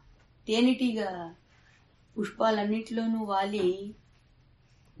తేనెటీగ పుష్పాలన్నిటిలోనూ వాలి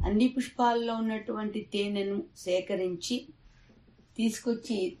అన్ని పుష్పాల్లో ఉన్నటువంటి తేనెను సేకరించి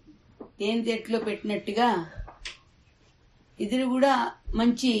తీసుకొచ్చి తేనె తెట్లో పెట్టినట్టుగా ఇది కూడా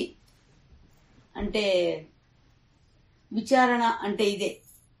మంచి అంటే విచారణ అంటే ఇదే.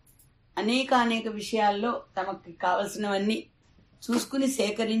 అనేక విషయాల్లో తమకి కావలసినవన్నీ చూసుకుని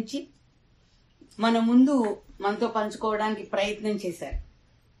సేకరించి మన ముందు మనతో పంచుకోవడానికి ప్రయత్నం చేశారు.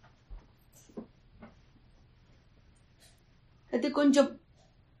 అయితే కొంచెం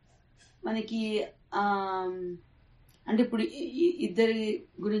మనకి అంటే ఇప్పుడు ఇద్దరి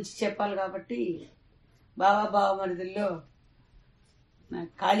గురించి చెప్పాలి కాబట్టి బావ మరిదిల్లో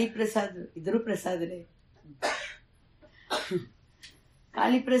కాళీప్రసాద్, ఇద్దరు ప్రసాదులే.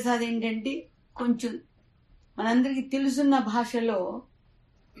 కాళీప్రసాద్ ఏంటంటే కొంచెం మనందరికీ తెలుసున్న భాషలో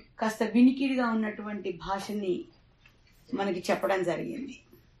కాస్త వినికిడిగా ఉన్నటువంటి భాషని మనకి చెప్పడం జరిగింది.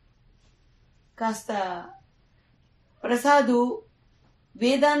 కాస్త ప్రసాదు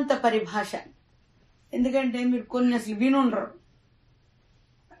వేదాంత పరిభాష, ఎందుకంటే మీరు కొన్ని అసలు వినుండరు.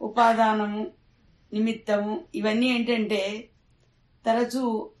 ఉపాదానము, నిమిత్తము ఇవన్నీ ఏంటంటే తరచూ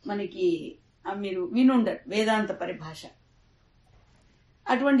మనకి మీరు వినుండరు వేదాంత పరిభాష.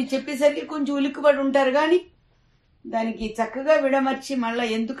 అటువంటి చెప్పేసరికి కొంచెం ఉలిక్కుబడి ఉంటారు, కానీ దానికి చక్కగా విడమర్చి మళ్ళా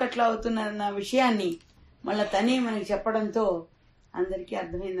ఎందుకు అట్లా అవుతున్నదన్న విషయాన్ని మళ్ళా తనే మనకి చెప్పడంతో అందరికీ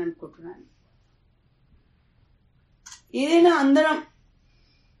అర్థమైంది అనుకుంటున్నాను. ఏదైనా అందరం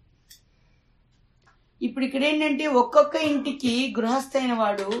ఇప్పుడు ఇక్కడ ఏంటంటే ఒక్కొక్క ఇంటికి గృహస్థైన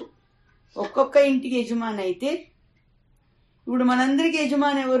వాడు ఒక్కొక్క ఇంటికి యజమాని అయితే, ఇప్పుడు మనందరికి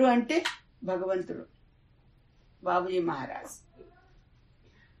యజమాని ఎవరు అంటే భగవంతుడు, బాబుజీ మహారాజ్.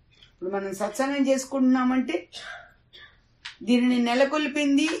 ఇప్పుడు మనం సత్సంగం చేసుకుంటున్నామంటే దీనిని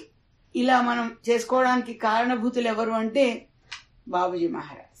నెలకొల్పింది, ఇలా మనం చేసుకోవడానికి కారణభూతులు ఎవరు అంటే బాబుజీ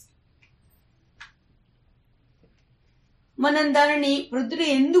మహారాజ్. మనం దానిని వృద్ధులు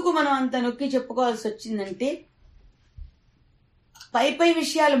ఎందుకు మనం అంత నొక్కి చెప్పుకోవాల్సి వచ్చిందంటే, పై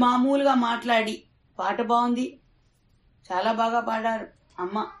విషయాలు మామూలుగా మాట్లాడి పాట బాగుంది, చాలా బాగా పాడారు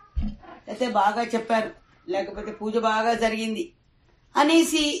అమ్మ, అయితే బాగా చెప్పారు, లేకపోతే పూజ బాగా జరిగింది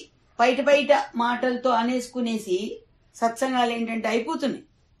అనేసి బయట మాటలతో అనేసుకునేసి సత్సంగాలు ఏంటంటే అయిపోతున్నాయి.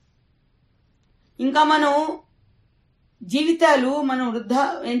 ఇంకా మనం జీవితాలు మనం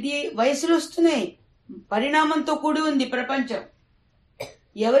వయసులు వస్తున్నాయి, పరిణామంతో కూడి ఉంది ప్రపంచం.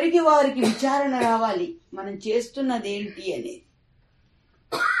 ఎవరికి వారికి విచారణ రావాలి, మనం చేస్తున్నది ఏంటి అనేది.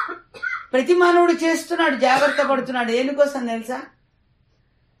 ప్రతి మానవుడు చేస్తున్నాడు, జాగ్రత్త పడుతున్నాడు. దేనికోసం తెలుసా?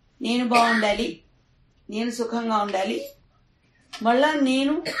 నేను బాగుండాలి, నేను సుఖంగా ఉండాలి, మళ్ళా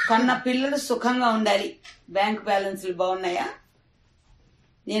నేను కన్న పిల్లలు సుఖంగా ఉండాలి. బ్యాంక్ బ్యాలెన్స్లు బాగున్నాయా,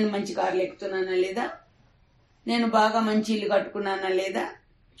 నేను మంచి కార్లు ఎక్కుతున్నానా లేదా, నేను బాగా మంచి ఇల్లు కట్టుకున్నానా లేదా.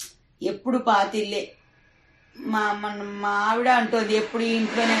 ఎప్పుడు పాతిల్లే. మా ఆవిడ అంటోంది, ఎప్పుడు ఈ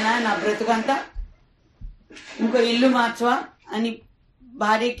ఇంట్లోనేనా నా బ్రతుకంతా, ఇంకో ఇల్లు మార్చవా అని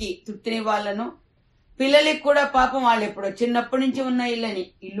భార్యకి తృప్తినివ్వాలను. పిల్లలకి కూడా పాపం వాళ్ళు ఎప్పుడో చిన్నప్పటి నుంచి ఉన్న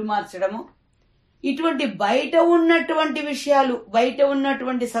ఇల్లు మార్చడము, ఇటువంటి బయట ఉన్నటువంటి విషయాలు, బయట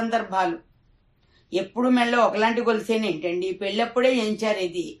ఉన్నటువంటి సందర్భాలు. ఎప్పుడు మెళ్ళో ఒకలాంటి గొలుసేనేంటండి, పెళ్ళప్పుడే చేయించారు,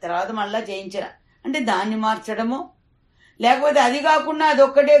 ఇది తర్వాత మళ్ళా చేయించరా అంటే దాన్ని మార్చడము. లేకపోతే అది కాకుండా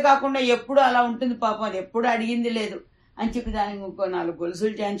అదొక్కటే కాకుండా ఎప్పుడు అలా ఉంటుంది పాపం, అది ఎప్పుడు అడిగింది లేదు అని చెప్పి దానికి ఇంకో 4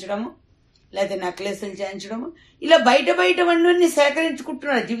 గొలుసులు చేయించడము, లేదా నెక్లెస్లు చేయించడము. ఇలా బయటవన్నీ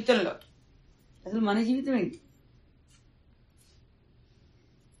సేకరించుకుంటున్నారు జీవితంలో. అసలు మన జీవితం ఏంటి?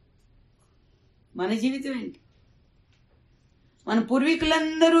 మన జీవితం ఏంటి? మన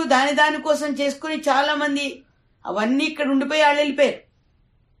పూర్వీకులందరూ దాని కోసం చేసుకుని చాలా మంది అవన్నీ ఇక్కడ ఉండిపోయి వాళ్ళు వెళ్ళిపోయారు.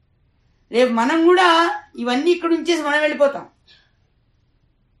 రేపు మనం కూడా ఇవన్నీ ఇక్కడ ఉంచేసి మనం వెళ్ళిపోతాం.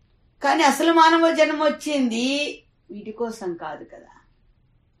 కానీ అసలు మానవ జన్మ వచ్చింది వీటి కోసం కాదు కదా,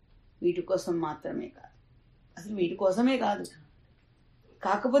 వీటి కోసం మాత్రమే కాదు, అసలు వీటి కోసమే కాదు.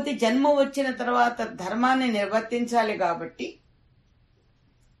 కాకపోతే జన్మ వచ్చిన తర్వాత ధర్మాన్ని నిర్వర్తించాలి కాబట్టి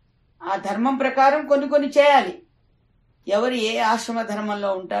ఆ ధర్మం ప్రకారం కొన్ని చేయాలి. ఎవరు ఏ ఆశ్రమ ధర్మంలో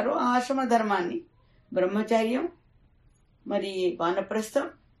ఉంటారో ఆ ఆశ్రమ ధర్మాన్ని, బ్రహ్మచర్యం, మరి వానప్రస్థం,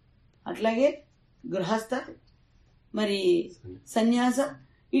 అట్లాగే గృహస్థ, మరి సన్యాస,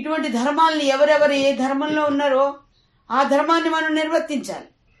 ఇటువంటి ధర్మాలని ఎవరెవరు ఏ ధర్మంలో ఉన్నారో ఆ ధర్మాన్ని మనం నిర్వర్తించాలి.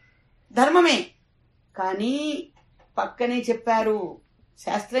 ధర్మమే. కానీ పక్కనే చెప్పారు,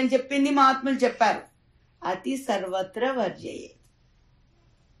 శాస్త్రం చెప్పింది, మహాత్ములు చెప్పారు, అతి సర్వత్ర వర్జయేత్.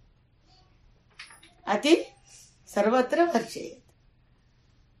 అతి సర్వత్ర వర్జయేత్.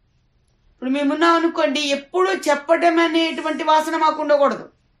 ఇప్పుడు మేమున్నాం అనుకోండి, ఎప్పుడూ చెప్పడం అనేటువంటి వాసన మాకు ఉండకూడదు.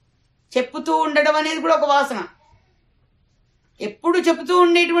 చెప్పుతూ ఉండడం అనేది కూడా ఒక వాసన. ఎప్పుడు చెబుతూ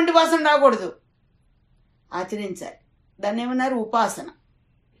ఉండేటువంటి వాసన రాకూడదు, ఆచరించాలి. దాన్ని ఏమన్నారు? ఉపాసన.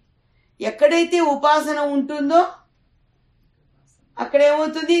 ఎక్కడైతే ఉపాసన ఉంటుందో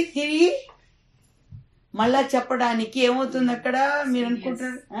అక్కడేమవుతుంది? తిరిగి మళ్ళా చెప్పడానికి ఏమవుతుంది అక్కడ? మీరు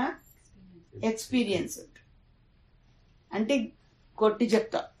అనుకుంటారు ఎక్స్పీరియన్స్ అంటే కొట్టి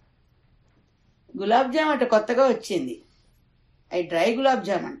చెప్తా. గులాబ్ జామ్ అట కొత్తగా వచ్చింది, అవి డ్రై గులాబ్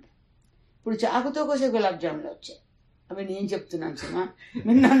జామ్ అంట. ఇప్పుడు చాకుతో కోసే గులాబ్ జాములు వచ్చాయి. అవి నేను చెప్తున్నాను సుమా,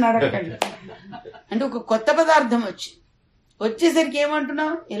 మీరు నన్ను అడగండి. అంటే ఒక కొత్త పదార్థం వచ్చేసరికి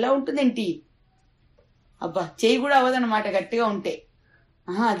ఏమంటున్నావు? ఎలా ఉంటుందేంటి? అబ్బా చేయి కూడా అవ్వదన్నమాట గట్టిగా ఉంటే.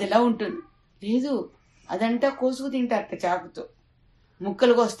 అది ఎలా ఉంటుంది? లేదు, అదంతా కోసుకు తింటారట, చాకుతో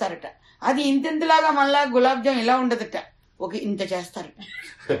ముక్కలు కోస్తారట. అది ఇంతెంతలాగా మళ్ళా గులాబ్ జామ్ ఇలా ఉండదట, ఒక ఇంత చేస్తారట.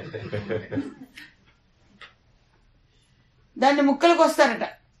 దాన్ని ముక్కలు కోస్తారట.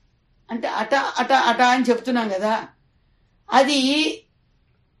 అంటే అట అట అట అని చెప్తున్నాం కదా, అది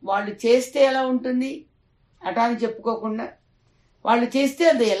వాళ్ళు చేస్తే ఎలా ఉంటుంది? అట అని చెప్పుకోకుండా వాళ్ళు చేస్తే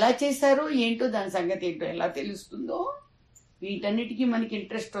అది ఎలా చేశారో ఏంటో, దాని సంగతి ఏంటో ఎలా తెలుస్తుందో, వీటన్నిటికీ మనకి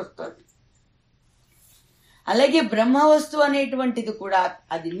ఇంట్రెస్ట్ వస్తుంది. అలాగే బ్రహ్మవస్తు అనేటువంటిది కూడా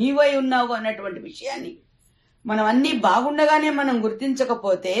అది నీవై ఉన్నావు అన్నటువంటి విషయాన్ని మనం అన్నీ బాగుండగానే మనం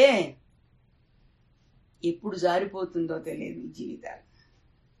గుర్తించకపోతే ఎప్పుడు జారిపోతుందో తెలియదు జీవితాలు.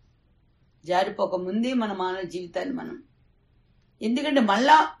 జారిపోక ముందే మన మానవ జీవితాన్ని మనం, ఎందుకంటే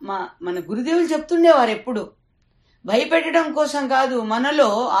మళ్ళా మన గురుదేవులు చెప్తుండేవారు ఎప్పుడు భయపెట్టడం కోసం కాదు, మనలో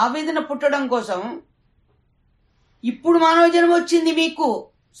ఆవేదన పుట్టడం కోసం. ఇప్పుడు మానవ జన్మ వచ్చింది మీకు,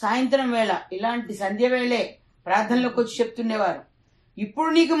 సాయంత్రం వేళ ఇలాంటి సంధ్య వేళే ప్రార్థనలోకి వచ్చి చెప్తుండేవారు, ఇప్పుడు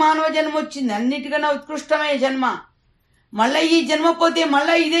నీకు మానవ జన్మ వచ్చింది, అన్నిటికన్నా ఉత్కృష్టమైన జన్మ. మళ్ళా ఈ జన్మ పోతే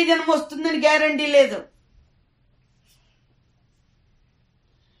మళ్ళా ఇదే జన్మ వస్తుందని గ్యారంటీ లేదు.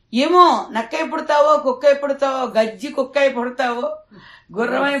 ఏమో నక్కై పుడతావో, కుక్కై పుడతావో, గజ్జి కుక్కై పుడతావో,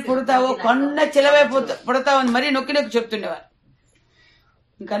 గుర్రమై పుడతావో, కొండ చిలవై పుడతావో అని మరీ నొక్కి నొక్కి చెప్తుండేవారు.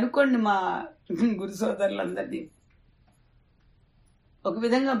 ఇంకనుకోండి మా గురు సోదరులందరినీ ఒక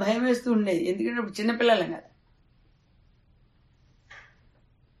విధంగా భయం వేస్తూ ఉండేది, ఎందుకంటే ఇప్పుడు చిన్నపిల్లలం కదా.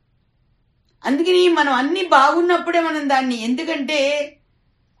 అందుకని మనం అన్ని బాగున్నప్పుడే మనం దాన్ని, ఎందుకంటే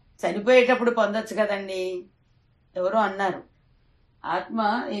చనిపోయేటప్పుడు పొందొచ్చు కదండి. ఎవరో అన్నారు ఆత్మ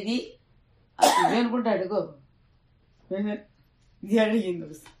ఇది అనుకుంటాడు, ఇది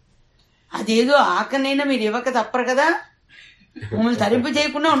అడిగింది. అదేదో ఆకనైనా మీరు ఇవ్వక తప్పరు కదా, మమ్మల్ని తరింపు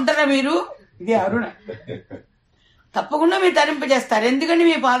చేయకుండా ఉంటారా మీరు? ఇది అరుణ, తప్పకుండా మీరు తరింపు చేస్తారు. ఎందుకంటే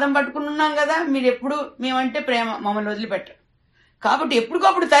మీ పాదం పట్టుకుని ఉన్నాం కదా, మీరు ఎప్పుడు మేమంటే ప్రేమ, మమ్మల్ని వదిలిపెట్టరు కాబట్టి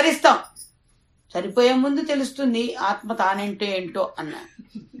ఎప్పటికప్పుడు తరిస్తాం. సరిపోయే ముందు తెలుస్తుంది ఆత్మ తానేంటో ఏంటో అన్న.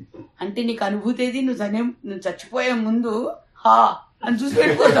 అంటే నీకు అనుభూతి ఏది? నువ్వు చచ్చిపోయే ముందు హా అని చూసి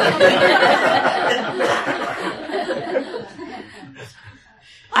వెళ్ళిపోతావు.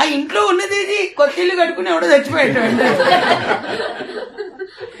 ఆ ఇంట్లో ఉన్నది ఇది, కొత్త ఇల్లు కట్టుకుని ఎవడో చచ్చిపోయాడు.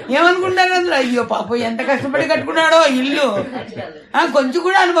 ఏమనుకుంటారు అందులో? అయ్యో పాపం ఎంత కష్టపడి కట్టుకున్నాడో ఇల్లు, కొంచెం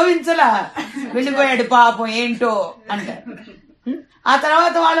కూడా అనుభవించలా, వెళ్ళిపోయాడు పాపం ఏంటో అంటారు. ఆ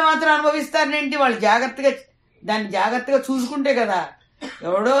తర్వాత వాళ్ళు మాత్రం అనుభవిస్తారేంటి? వాళ్ళు దాన్ని జాగ్రత్తగా చూసుకుంటే కదా.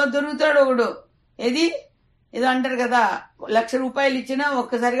 ఎవడో దొరుకుతాడు ఒకడు, ఏదో అంటారు కదా, 1,00,000 రూపాయలు ఇచ్చినా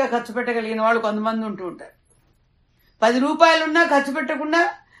ఒక్కసారిగా ఖర్చు పెట్టగలిగిన వాళ్ళు కొంతమంది ఉంటూ ఉంటారు. 10 రూపాయలున్నా ఖర్చు పెట్టకుండా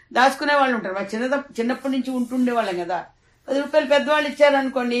దాచుకునే వాళ్ళు ఉంటారు. మా చిన్నప్పటి నుంచి ఉంటుండే వాళ్ళం కదా. 10 రూపాయలు పెద్దవాళ్ళు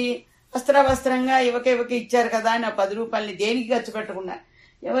ఇచ్చారనుకోండి, వస్త్రంగా ఇవకే ఇచ్చారు కదా అని ఆ 10 రూపాయలని దేనికి ఖర్చు పెట్టకుండా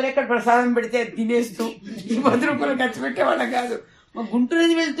ఎవరెక్కడ ప్రసాదం పెడితే తినేస్తూ ఈ 10 రూపాయలు ఖర్చు పెట్టేవాళ్ళం కాదు. మా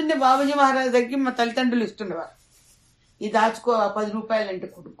గుంటూరు వెళ్తుండే బాబుజీ మహారాజ్ దగ్గరికి మా తల్లిదండ్రులు ఇస్తుండేవారు. ఇది దాచుకో, 10 రూపాయలు అంటే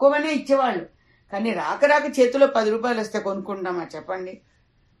కొనుక్కోమనే ఇచ్చేవాళ్ళు. కానీ రాక చేతిలో 10 రూపాయలు వస్తే కొనుక్కుంటామా చెప్పండి?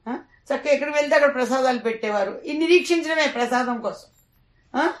 చక్కగా ఎక్కడికి వెళ్తే అక్కడ ప్రసాదాలు పెట్టేవారు. ఈ నిరీక్షించడమే ప్రసాదం కోసం,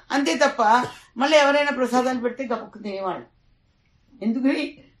 అంతే తప్ప మళ్ళీ ఎవరైనా ప్రసాదాలు పెడితే గప్పుకు తినేవాళ్ళు. ఎందుకు?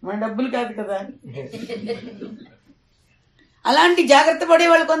 మన డబ్బులు కాదు కదా. అలాంటి జాగ్రత్త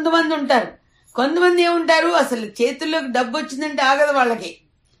పడేవాళ్ళు కొంతమంది ఉంటారు. కొంతమంది ఏముంటారు, అసలు చేతుల్లోకి డబ్బు వచ్చిందంటే ఆగదు వాళ్ళకి,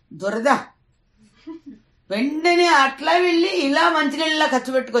 దురద. వెంటనే అట్లా వెళ్ళి ఇలా మంచినీళ్ళ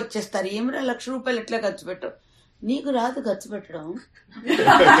ఖర్చు పెట్టుకొచ్చేస్తారు. ఏమిరా 1,00,000 రూపాయలు ఎట్లా ఖర్చు పెట్టవు? నీకు రాదు ఖర్చు పెట్టడం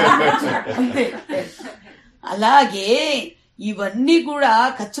అంతే. అలాగే ఇవన్నీ కూడా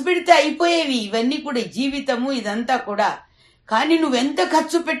ఖర్చు పెడితే అయిపోయేవి. ఇవన్నీ కూడా జీవితము, ఇదంతా కూడా. కానీ నువ్వెంత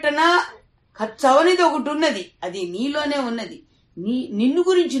ఖర్చు పెట్టినా ఖర్చు అవనిది ఒకటి ఉన్నది, అది నీలోనే ఉన్నది. నిన్ను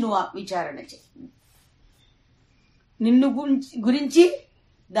గురించి నువ్వు విచారణ చేయి. నిన్ను గురించి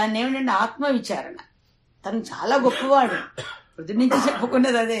దాన్ని ఏమిటంటే ఆత్మ విచారణ. తను చాలా గొప్పవాడు, పొద్దు నుంచి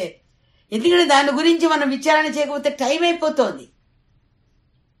చెప్పుకున్నది అదే. ఎందుకంటే దాని గురించి మనం విచారణ చేయకపోతే టైం అయిపోతుంది.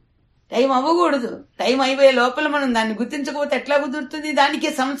 టైం అవ్వకూడదు. టైం అయిపోయే లోపల మనం దాన్ని గుర్తించకపోతే ఎట్లా కుదురుతుంది? దానికి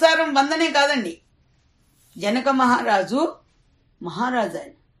సంసారం బంధనే కాదండి. జనక మహారాజు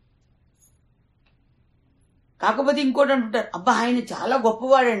ఆయన. కాకపోతే ఇంకోటి అంటుంటారు, అబ్బా ఆయన చాలా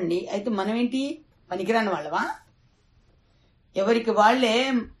గొప్పవాడండి, అయితే మనమేంటి పనికిరాని వాళ్ళవా? ఎవరికి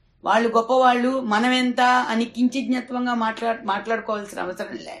వాళ్ళు గొప్పవాళ్ళు, మనమెంత అని కించిజ్ఞత్వంగా మాట్లాడుకోవాల్సిన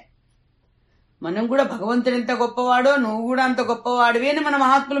అవసరం లే. మనం కూడా భగవంతుడు ఎంత గొప్పవాడో నువ్వు కూడా అంత గొప్పవాడివి అని మన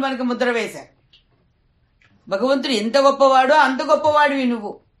మహాత్ములు మనకి ముద్ర వేశారు. భగవంతుడు ఎంత గొప్పవాడో అంత గొప్పవాడివి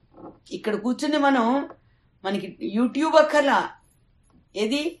నువ్వు. ఇక్కడ కూర్చుని మనకి యూట్యూబ్ అక్కర్లా,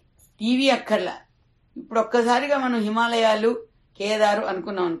 ఏది టీవీ అక్కర్లా. ఇప్పుడు ఒక్కసారిగా మనం హిమాలయాలు, కేదారు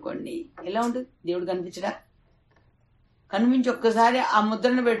అనుకున్నాం అనుకోండి, ఎలా ఉంటుంది? దేవుడు కనిపించడా? కనిపించి ఒక్కసారి ఆ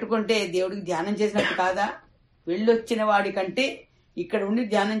ముద్రను పెట్టుకుంటే దేవుడికి ధ్యానం చేసినట్టు కాదా? వెళ్ళొచ్చిన వాడి కంటే ఇక్కడ ఉండి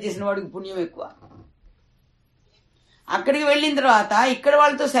ధ్యానం చేసిన వాడికి పుణ్యం ఎక్కువ. అక్కడికి వెళ్ళిన తర్వాత ఇక్కడ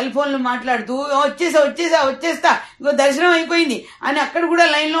వాళ్ళతో సెల్ ఫోన్లు మాట్లాడుతూ వచ్చేస్తా ఇంకో దర్శనం అయిపోయింది అని అక్కడ కూడా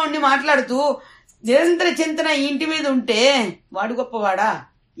లైన్లో ఉండి మాట్లాడుతూ నిరంతర చింతన ఇంటి మీద ఉంటే వాడు గొప్పవాడా?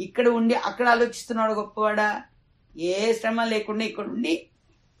 ఇక్కడ ఉండి అక్కడ ఆలోచిస్తున్నాడు గొప్పవాడా? ఏ శ్రమ లేకుండా ఇక్కడ ఉండి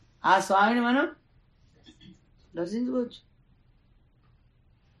ఆ స్వామిని మనం దర్శించుకోవచ్చు.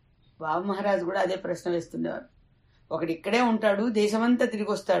 బాబు మహారాజు కూడా అదే ప్రశ్న వేస్తుండేవారు. ఒకడు ఇక్కడే ఉంటాడు, దేశమంతా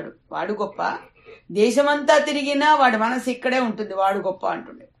తిరిగి వస్తాడు, వాడు గొప్ప. దేశమంతా తిరిగినా వాడి మనసు ఇక్కడే ఉంటుంది, వాడు గొప్ప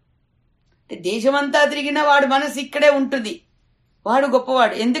అంటుండే. అంటే దేశమంతా తిరిగినా వాడి మనసు ఇక్కడే ఉంటుంది, వాడు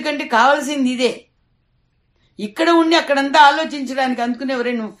గొప్పవాడు. ఎందుకంటే కావాల్సింది ఇదే. ఇక్కడ ఉండి అక్కడంతా ఆలోచించడానికి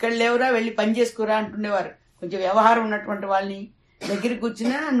అందుకునేవరే, నువ్వు ఇక్కడ లేవురా, వెళ్ళి పని చేసుకురా అంటుండేవారు. కొంచెం వ్యవహారం ఉన్నటువంటి వాళ్ళని దగ్గరికి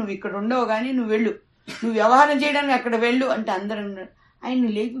కూర్చున్నా, నువ్వు ఇక్కడ ఉండవు కానీ నువ్వు వెళ్ళు, నువ్వు వ్యవహారం చేయడానికి అక్కడ వెళ్ళు అంటే అందరూ ఆయన్ని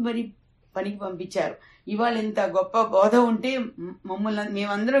లేపి మరి పనికి పంపించారు. ఇవాళ ఇంత గొప్ప బోధ ఉంటే మమ్మల్ని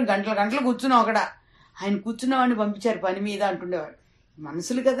మేమందరం గంటలు కూర్చున్నాం అక్కడ, ఆయన కూర్చున్న వాడిని పంపించారు పని మీద అంటుండేవాడు.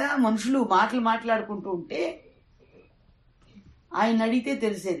 మనుషులు కదా, మనుషులు మాట్లాడుకుంటూ ఉంటే ఆయన అడిగితే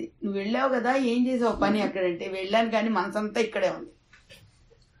తెలిసేది, నువ్వు వెళ్ళావు కదా, ఏం చేసావు పని అక్కడంటే, వెళ్ళాను కానీ మనసంతా ఇక్కడే ఉంది.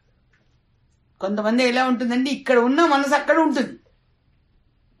 కొంతమంది ఎలా ఉంటుందంటే ఇక్కడ ఉన్న మనసు అక్కడ ఉంటుంది.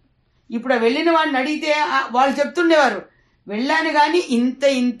 ఇప్పుడు వెళ్ళిన వాడిని అడిగితే వాళ్ళు చెప్తుండేవారు, వెళ్ళాను కానీ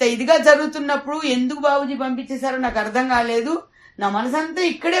ఇంత ఇదిగా జరుగుతున్నప్పుడు ఎందుకు బాబుజీ పంపించేశారో నాకు అర్థం కాలేదు, నా మనసంతా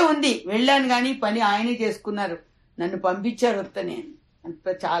ఇక్కడే ఉంది, వెళ్ళాను కానీ పని ఆయనే చేసుకున్నారు, నన్ను పంపించారు వస్తనే అంత.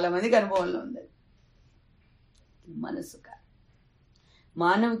 చాలా మందికి అనుభవంలో ఉంది. మనసు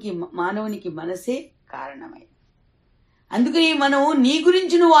మానవునికి మనసే కారణమై. అందుకని మనం నీ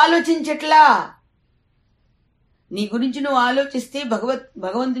గురించి నువ్వు ఆలోచించట్లా. నీ గురించి నువ్వు ఆలోచిస్తే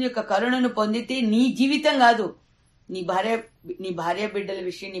భగవంతుని యొక్క కరుణను పొందితే నీ జీవితం కాదు, నీ భార్య బిడ్డల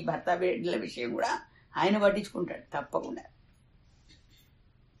విషయం, నీ భర్త బిడ్డల విషయం కూడా ఆయన పట్టించుకుంటాడు తప్పకుండా.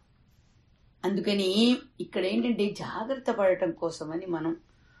 అందుకని ఇక్కడ ఏంటంటే జాగ్రత్త పడటం కోసమని మనం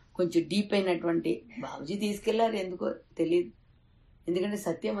కొంచెం డీప్ అయినటువంటి బాబుజీ తీసుకెళ్లారు, ఎందుకో తెలియదు. ఎందుకంటే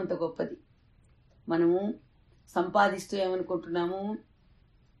సత్యం అంత గొప్పది. మనము సంపాదిస్తూ ఏమనుకుంటున్నాము,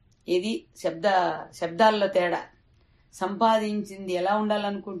 ఏది శబ్దాల్లో తేడా. సంపాదించింది ఎలా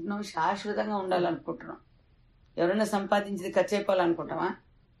ఉండాలనుకుంటున్నాం? శాశ్వతంగా ఉండాలనుకుంటున్నాం. ఎవరైనా సంపాదించింది ఖర్చు అయిపోవాలనుకుంటామా?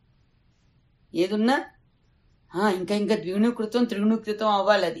 ఏదున్నా ఇంకా త్రిగుణీకృతం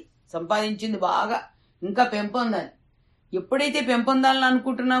అవ్వాలి. అది సంపాదించింది బాగా ఇంకా పెంపొందాలి. ఎప్పుడైతే పెంపొందాలని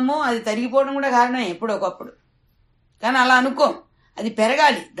అనుకుంటున్నామో అది తరిగిపోవడం కూడా కారణమే ఎప్పుడో ఒకప్పుడు. కానీ అలా అనుకోం, అది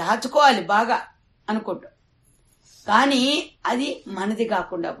పెరగాలి, దాచుకోవాలి బాగా అనుకుంటాం. కానీ అది మనది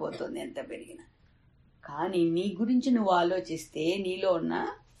కాకుండా పోతుంది ఎంత పెరిగినా. కానీ నీ గురించి నువ్వు ఆలోచిస్తే, నీలో ఉన్న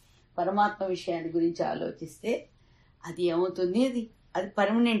పరమాత్మ విషయాన్ని గురించి ఆలోచిస్తే అది ఏమవుతుంది, అది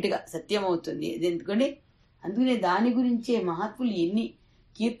పర్మనెంట్గా సత్యం అవుతుంది. అది అందుకనే దాని గురించే మహాత్ములు ఎన్ని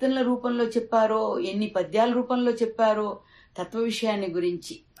కీర్తనల రూపంలో చెప్పారో, ఎన్ని పద్యాల రూపంలో చెప్పారో తత్వ విషయాన్ని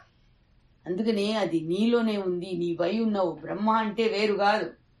గురించి. అందుకనే అది నీలోనే ఉంది, నీవై ఉన్నావు. బ్రహ్మ అంటే వేరు కాదు,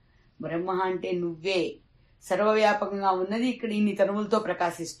 బ్రహ్మ అంటే నువ్వే. సర్వవ్యాపకంగా ఉన్నది ఇక్కడ ఇన్ని తనువులతో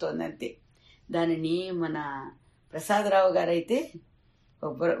ప్రకాశిస్తోంది అంతే. దానిని మన ప్రసాదరావు గారైతే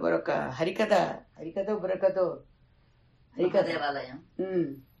ఒక హరికథ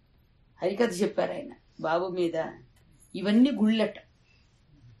చెప్పారు ఆయన బాబు మీద. ఇవన్నీ గుళ్ళట.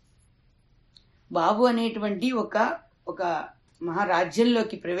 బాబు అనేటువంటి ఒక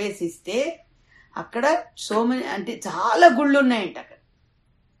మహారాజ్యంలోకి ప్రవేశిస్తే అక్కడ అంటే చాలా గుళ్ళు ఉన్నాయంట అక్కడ.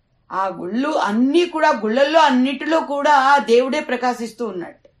 ఆ గుళ్ళు అన్నీ కూడా, గుళ్ళల్లో అన్నిటిలో కూడా దేవుడే ప్రకాశిస్తూ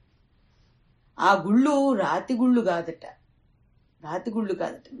ఉన్నట్టు. ఆ గుళ్ళు రాతి గుళ్ళు కాదట.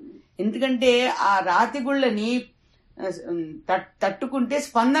 ఎందుకంటే ఆ రాతి గుళ్ళని తట్టుకుంటే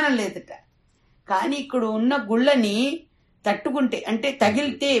స్పందన లేదట. కానీ ఇక్కడ ఉన్న గుళ్ళని తట్టుకుంటే, అంటే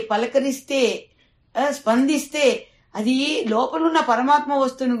తగిలితే, పలకరిస్తే, స్పందిస్తే అది లోపలున్న పరమాత్మ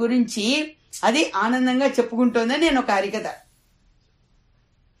వస్తువుని గురించి అది ఆనందంగా చెప్పుకుంటోందని నేను ఒక హరికథ.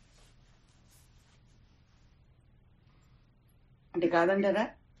 అంటే కాదంటారా?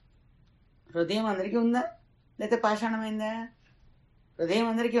 హృదయం అందరికీ ఉందా లేకపోతే పాషాణమైందా? హృదయం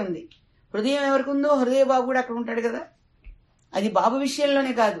అందరికీ ఉంది. హృదయం ఎవరికి ఉందో హృదయ బాబు కూడా అక్కడ ఉంటాడు కదా. అది బాబు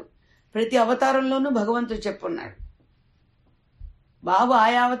విషయంలోనే కాదు, ప్రతి అవతారంలోనూ భగవంతుడు చెప్పున్నాడు. బాబు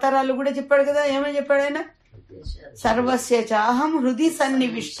ఆయా అవతారాలు కూడా చెప్పాడు కదా. ఏమని చెప్పాడు ఆయన? సర్వస్య చాహం హృది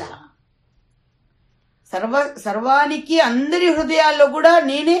సన్నివిష్ట. సర్వానికి అందరి హృదయాల్లో కూడా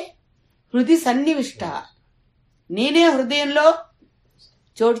నేనే హృది సన్నివిష్ట, నేనే హృదయంలో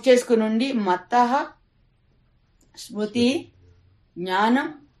చోటు చేసుకుని ఉండి మత్తః స్మృతి జ్ఞానం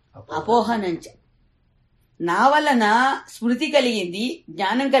అపోహనంచ. నా వలన స్మృతి కలిగింది,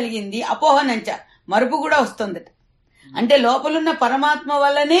 జ్ఞానం కలిగింది, అపోహనంచ మరుపు కూడా వస్తుందట. అంటే లోపలున్న పరమాత్మ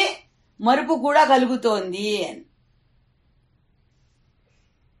వల్లనే మరుపు కూడా కలుగుతోంది అని.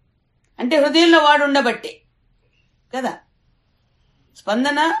 అంటే హృదయంలో వాడు ఉండబట్టే కదా.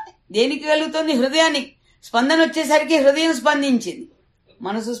 స్పందన దేనికి కలుగుతుంది? హృదయానికి. స్పందన వచ్చేసరికి హృదయం స్పందించింది,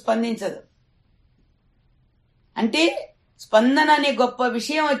 మనసు స్పందించదు. అంటే స్పందన అనే గొప్ప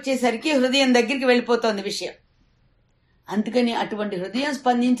విషయం వచ్చేసరికి హృదయం దగ్గరికి వెళ్ళిపోతోంది విషయం. అందుకని అటువంటి హృదయం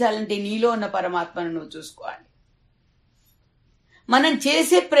స్పందించాలంటే నీలో ఉన్న పరమాత్మను నువ్వు చూసుకోవాలి. మనం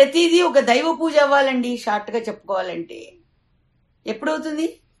చేసే ప్రతిదీ ఒక దైవ పూజ అవ్వాలండి. షార్ట్గా చెప్పుకోవాలంటే ఎప్పుడవుతుంది?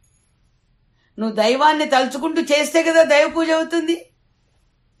 నువ్వు దైవాన్ని తలుచుకుంటూ చేస్తే కదా దైవ పూజ అవుతుంది.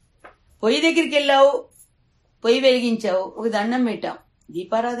 పొయ్యి దగ్గరికి వెళ్ళావు, పొయ్యి వెలిగించావు, ఒక దండం పెట్టాం.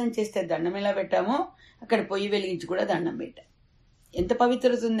 దీపారాధన చేస్తే దండం ఎలా పెట్టామో అక్కడ పొయ్యి వెలిగించి కూడా దండం పెట్టాం. ఎంత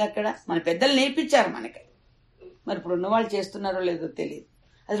పవిత్రత ఉంది అక్కడ. మన పెద్దలు నేర్పించారు మనకి. మరి ఇప్పుడు ఉన్నవాళ్ళు చేస్తున్నారో లేదో తెలియదు.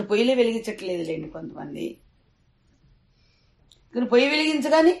 అసలు పొయ్యిలే వెలిగించట్లేదు లేండి కొంతమంది. కానీ పొయ్యి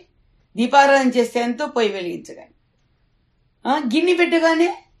వెలిగించగానే, దీపారాధన చేస్తే ఎంతో పొయ్యి వెలిగించగానే, గిన్నె పెట్టగానే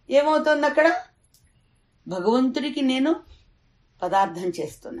ఏమవుతుంది అక్కడ? భగవంతుడికి నేను పదార్థం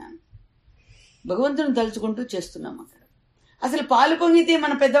చేస్తున్నాను, భగవంతుని తలుచుకుంటూ చేస్తున్నాం అక్కడ. అసలు పాలు పొంగితే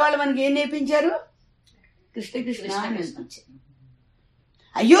మన పెద్దవాళ్ళు మనకి ఏం నేర్పించారు? కృష్ణ కృష్ణ నేర్పించారు.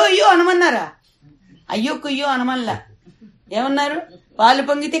 అయ్యో అయ్యో అనమన్నారా? అయ్యో కుయ్యో అనమల్లా. ఏమన్నారు? పాలు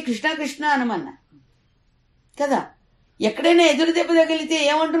పొంగితే కృష్ణ కృష్ణ అనమన్నా కదా. ఎక్కడైనా ఎదురు దెబ్బ తగిలితే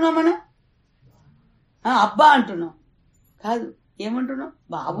ఏమంటున్నాం మనం? అబ్బా అంటున్నాం కాదు, ఏమంటున్నాం?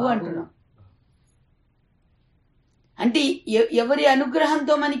 బాబు అంటున్నాం. అంటే ఎవరి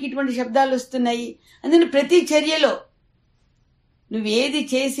అనుగ్రహంతో మనకి ఇటువంటి శబ్దాలు వస్తున్నాయి. అందుకని ప్రతి చర్యలో నువ్వేది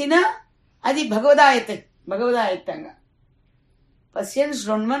చేసినా అది భగవదాయత్తంగా. పశ్యన్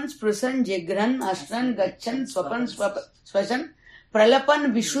శృణ్వన్ స్పృశన్ జిఘ్రన్ అశ్రన్ గచ్చన్ స్వపన్ శ్వసన్ ప్రలపన్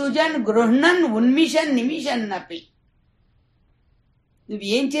విసృజన్ గృహ్ణన్ ఉన్మిషన్ నిమిషన్ అపి.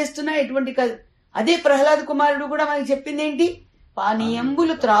 నువ్వేం చేస్తున్నా ఎటువంటి కాదు. అదే ప్రహ్లాద్ కుమారుడు కూడా మనకి చెప్పింది ఏంటి?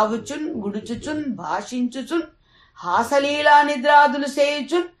 పానీయంబులు త్రావుచున్ గుడుచుచున్ భాషించుచున్ హాసలీలా నిద్రాదులు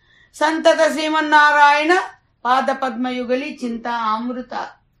సేయుచున్ సంతత శ్రీమన్నారాయణ పాద పద్మయుగలి చింత అమృత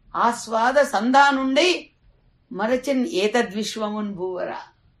ఆస్వాద సంధానుండై మరచన్ ఏతద్విశ్వమున్ భూవరా.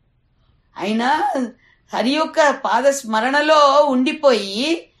 ఆయన హరి యొక్క పాద స్మరణలో ఉండిపోయి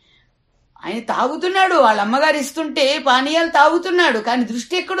ఆయన తాగుతున్నాడు. వాళ్ళ అమ్మగారు ఇస్తుంటే పానీయాలు తాగుతున్నాడు. కానీ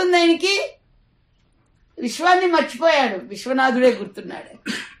దృష్టి ఎక్కడుంది ఆయనకి? విశ్వాన్ని మర్చిపోయాడు. విశ్వనాథుడే గుర్తున్నాడు.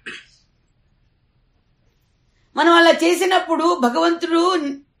 మనం అలా చేసినప్పుడు భగవంతుడు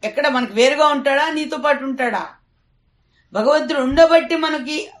ఎక్కడ మనకు వేరుగా ఉంటాడా? నీతో పాటు ఉంటాడా? భగవంతుడు ఉండబట్టి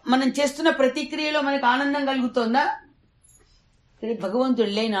మనం చేస్తున్న ప్రతిక్రియలో మనకు ఆనందం కలుగుతుందా?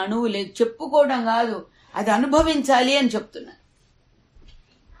 భగవంతుడు లేని అణువు లేదు. చెప్పుకోవడం కాదు, అది అనుభవించాలి అని చెప్తున్నా.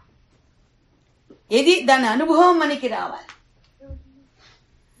 ఏది దాని అనుభవం మనకి రావాలి.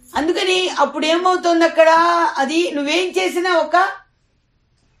 అందుకని అప్పుడు ఏమవుతోంది అక్కడ? అది నువ్వేం చేసినా ఒక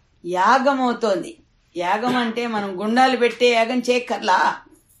యాగం అవుతోంది. యాగం అంటే మనం గుండాలు పెట్టే యాగం చేయక్కర్లా.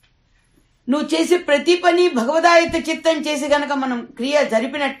 నువ్వు చేసే ప్రతి పని భగవదాయత చిత్తం చేసి గనక మనం క్రియ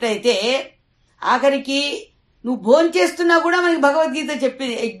జరిపినట్లయితే ఆఖరికి నువ్వు భోజనం చేస్తున్నా కూడా మనకి భగవద్గీత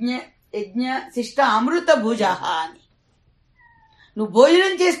చెప్పింది యజ్ఞ శిష్ట అమృత భుజః అని. నువ్వు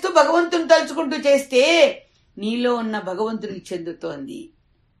భోజనం చేస్తూ భగవంతుని తలుచుకుంటూ చేస్తే నీలో ఉన్న భగవంతుడికి చెందుతోంది.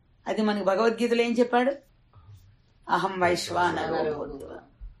 అది మనకి భగవద్గీతలో ఏం చెప్పాడు? అహం వైశ్వానరో భూత్వా.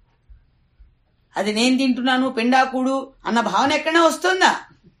 అది నేను తింటున్నాను పిండాకుడు అన్న భావన ఎక్కడైనా వస్తుందా?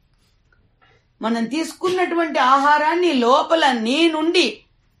 మనం తీసుకున్నటువంటి ఆహారాన్ని లోపల నేనుండి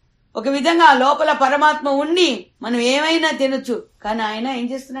ఒక విధంగా ఆ లోపల పరమాత్మ ఉండి మనం ఏమైనా తినొచ్చు. కానీ ఆయన ఏం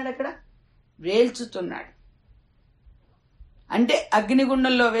చేస్తున్నాడు? అక్కడ వేల్చుతున్నాడు. అంటే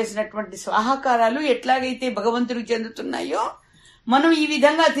అగ్నిగుండంలో వేసినటువంటి స్వాహాకారాలు ఎట్లాగైతే భగవంతుడికి చెందుతున్నాయో మనం ఈ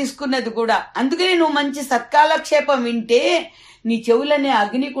విధంగా తీసుకున్నది కూడా. అందుకనే నువ్వు మంచి సత్కాలక్షేపం వింటే నీ చెవులనే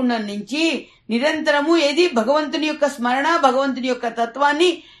అగ్నికుండం నుంచి నిరంతరము ఏది భగవంతుని యొక్క స్మరణ, భగవంతుని యొక్క తత్వాన్ని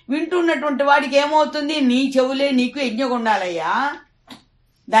వింటున్నటువంటి వాడికి ఏమవుతుంది, నీ చెవులే నీకు యజ్ఞగుండాలయ్యా.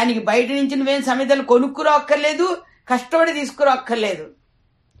 దానికి బయట నుంచి నువ్వేం సమితలు కొనుక్కురాక్కర్లేదు, కష్టపడి తీసుకురాక్కర్లేదు.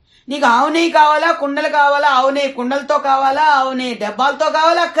 నీకు ఆవు నెయ్యి కావాలా, కుండలు కావాలా, ఆవు నెయ్యి కుండలతో కావాలా, ఆవు నెయ్యి డబ్బాలతో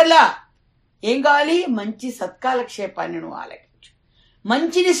కావాలా, అక్కర్లా. ఏం కావాలి, మంచి సత్కాలక్షేపాన్ని నువ్వు ఆలకించు,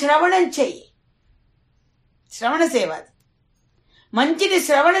 మంచిని శ్రవణం చెయ్యి. శ్రవణ సేవ అది. మంచిని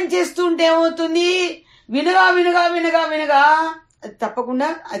శ్రవణం చేస్తూ ఉంటే ఏమవుతుంది, వినగా వినగా వినగా వినగా అది తప్పకుండా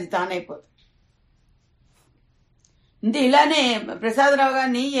అది తానైపోతుంది. ఇంతే. ఇలానే ప్రసాదరావు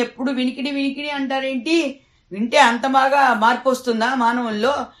గారిని ఎప్పుడు వినికిడి వినికిడి అంటారేంటి, వింటే అంత బాగా మార్పు వస్తుందా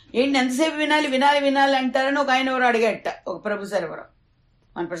మానవుల్లో, ఏంటి ఎంతసేపు వినాలి వినాలి వినాలి అంటారని ఒక ఆయన ఎవరు అడిగట, ఒక ప్రొఫెసర్ ఎవరు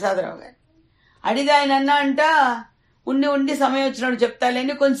మన ప్రసాదరావు గారు అడిగి ఆయన అన్నా అంట, ఉండి ఉండి సమయం వచ్చినప్పుడు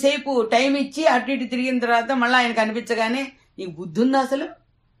చెప్తాలేని కొంతసేపు టైం ఇచ్చి అటు ఇటు తిరిగిన తర్వాత మళ్ళీ ఆయన కనిపించగానే, నీకు బుద్ధి ఉందా అసలు,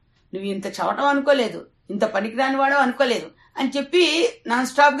 నువ్వు ఇంత చవటం అనుకోలేదు, ఇంత పనికిరాని వాడవు అనుకోలేదు అని చెప్పి నాన్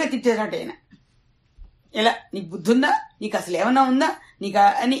స్టాప్ గా తిట్టేసాట ఆయన. ఎలా, నీకు బుద్ధి ఉందా, నీకు అసలు ఏమన్నా ఉందా నీకు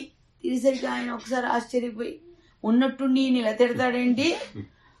అని తిరిసరికి ఆయన ఒకసారి ఆశ్చర్యపోయి, ఉన్నట్టుండి ఇలా తిడతాడేంటి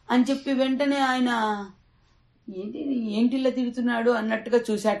అని చెప్పి వెంటనే ఆయన ఏంటి ఇలా తిడుతున్నాడు అన్నట్టుగా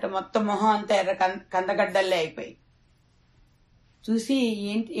చూశాట. మొత్తం మొహం అంతా ఎర్ర కందగడ్డల్లే అయిపోయి చూసి,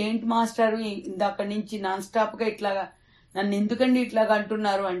 ఏంటి మాస్టారు ఇందాక నుంచి నాన్ స్టాప్ గా ఇట్లాగా నన్ను ఎందుకండి ఇట్లాగా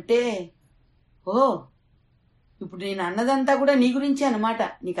అంటున్నారు అంటే, ఓ ఇప్పుడు నేను అన్నదంతా కూడా నీ గురించి అన్నమాట,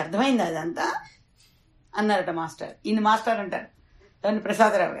 నీకు అర్థమైంది అదంతా అన్నారట మాస్టర్. ఈయన మాస్టర్ అంటారు దాన్ని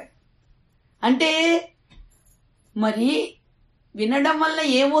ప్రసాదరావు గారు. అంటే మరి వినడం వల్ల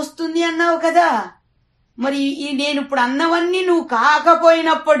ఏమొస్తుంది అన్నావు కదా, మరి నేను ఇప్పుడు అన్నవన్నీ నువ్వు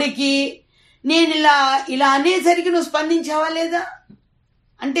కాకపోయినప్పటికీ నేను ఇలా ఇలా అనేసరికి నువ్వు స్పందించావా లేదా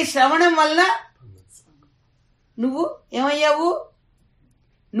అంటే, శ్రవణం వల్ల నువ్వు ఏమయ్యావు,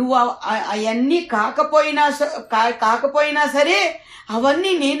 నువ్వు అవన్నీ కాకపోయినా సరే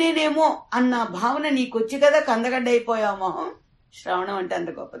అవన్నీ నేనేనేమో అన్న భావన నీకొచ్చి కదా కందగడ్డ అయిపోయావు మొహం. శ్రవణం అంటే అంత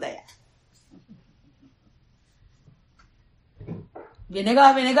గొప్పదయ్యా. వినగా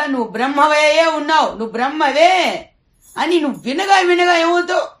వినగా నువ్వు బ్రహ్మవే ఉన్నావు, నువ్వు బ్రహ్మవే అని నువ్వు వినగా వినగా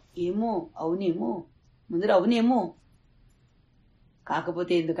ఏమవుతావు, ఏమో అవునేమో ముందర అవునేమో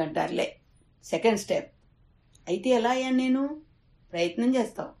కాకపోతే ఎందుకంటారులే సెకండ్ స్టెప్. అయితే ఎలా అయ్యాను నేను, ప్రయత్నం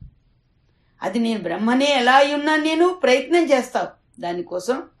చేస్తావు. అది నేను బ్రహ్మనే ఎలా అయి ఉన్నాను నేను, ప్రయత్నం చేస్తావు,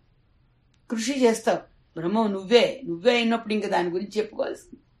 దానికోసం కృషి చేస్తావు. బ్రహ్మం నువ్వే అయినప్పుడు ఇంకా దాని గురించి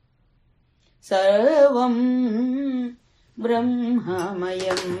చెప్పుకోవాల్సింది. సర్వం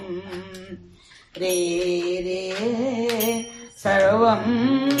బ్రహ్మమయం రే రే సర్వం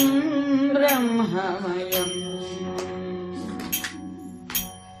బ్రహ్మమయం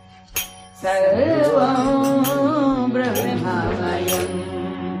సర్వం బ్రహ్మమయం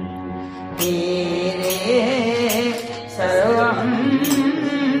రే రే సర్వం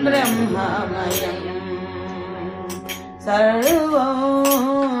బ్రహ్మమయం సర్వం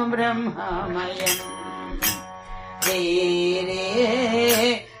బ్రహ్మమయం రే రే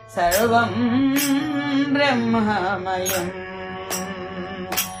సర్వం బ్రహ్మమయం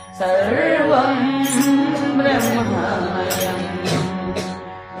సర్వం బ్రహ్మమయం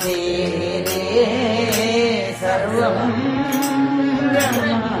రే రే సర్వం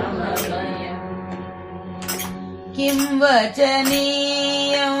బ్రహ్మమయం. కిం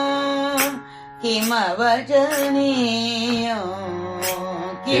వచనీయం కిమవచనీయం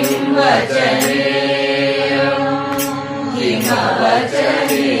కిం వచనీయం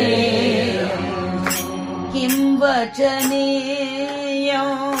కిమవచనీయం కిం వచనీయం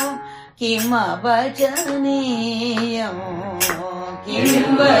కిమవచనీయం కిం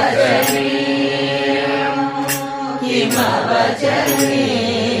వచనీయం కిమవచనీయం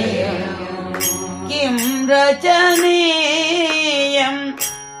కిం రచనీయం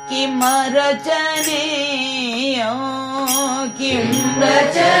కిమరచనీయం కిం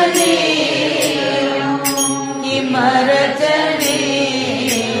రచనీయం కిమరచనీయం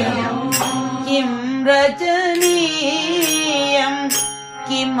కిం రచనీయం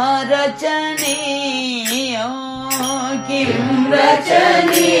కిమరచనీయం కిం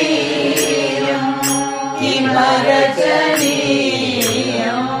రచనీయం కిమరచనీయం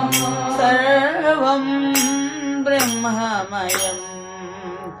సర్వం బ్రహ్మమయం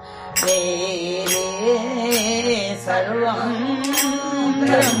రే రే సర్వం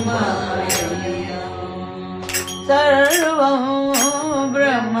బ్రహ్మమయం సర్వం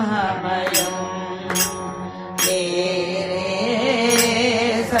బ్రహ్మమయం రే రే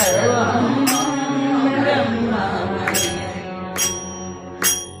సర్వం బ్రహ్మమయం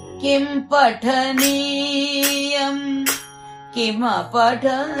పఠనీయం కిమపఠనీయం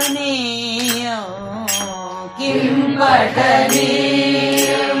కిం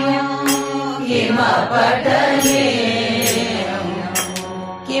పఠనీయం కిమపఠనీయం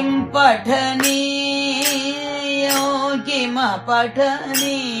కిం పఠనీయం కిమపఠనీయం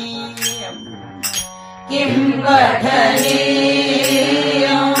కిం పఠనీయం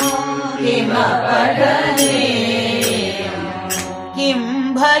కిమపఠనీయం కిం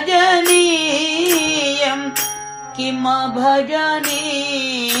భజనీయం కిమభజనీయం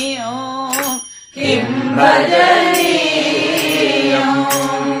కిం భజనీయం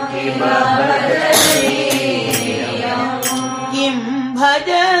కిమభజనీయం కిం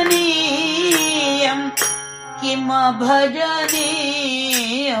భజనీయం కిమభజనీయం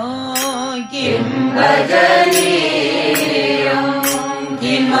కిం భజనీయం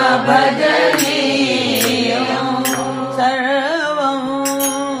కిమభజనీయం సర్వం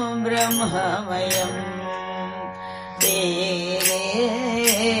బ్రహ్మమయం రే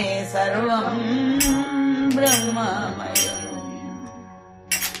సర్వం బ్రహ్మమయం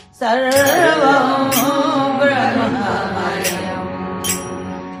సర్వం బ్రహ్మమయం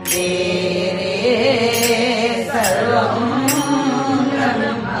రే సర్వం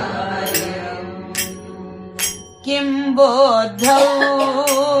బ్రహ్మమయం కిం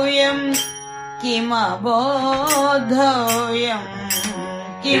బోద్ధవ్యం కిమబోద్ధవ్యం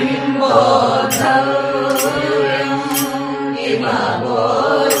కిం బోద్ధవ్యం కిమబోద్ధవ్యం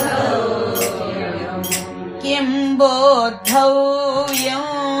కిం బోద్ధవ్యం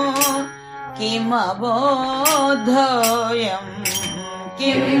కిమబోద్ధవ్యం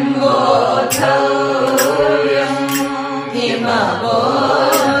కిం బోద్ధవ్యం కిమబోద్ధవ్యం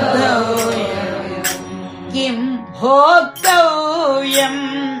కిం భోక్తవ్యం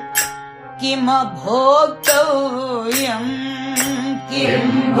కిమభోక్తవ్యం కిం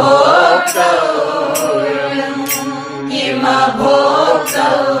భోక్తవ్యం కిమభోక్తవ్యం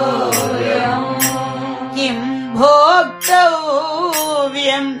కిం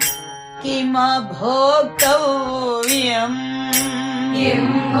భోక్తవ్యం కిమభోక్తవ్యం కిం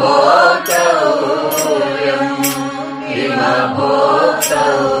భోక్తవ్యం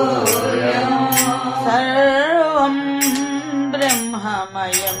కిమభోక్తవ్యం సర్వం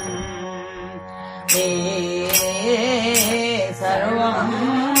బ్రహ్మమయం రే సర్వం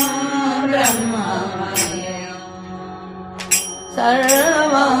బ్రహ్మమయం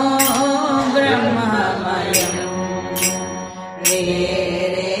సర్వం బ్రహ్మమయం రే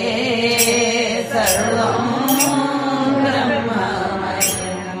సర్వం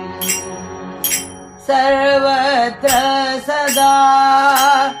బ్రహ్మమయం సర్వత్ర సదా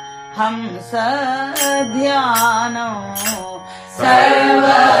హంస ధ్యానం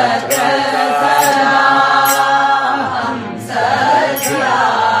సర్వత్ర సదా హంస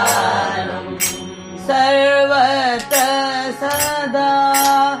ధ్యానం సర్వత్ర సదా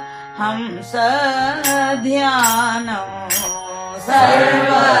హంస ధ్యానం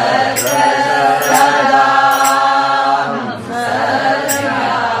సర్వత్ర సదా హంస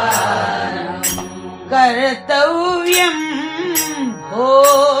ధ్యానం కర్తవ్యం భో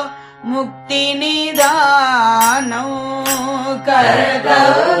ముక్తి నిదానం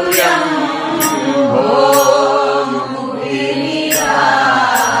కర్తవ్యం భో ముక్తి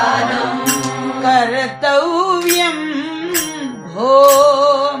నిదానం కర్తవ్యం భో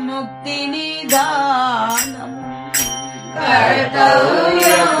ముక్తి నిదానం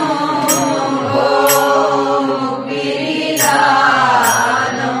కర్తవ్యం భో ముక్తి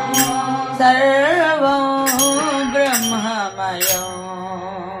నిదానం సర్వం బ్రహ్మమయం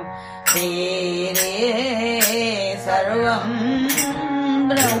రే సర్వం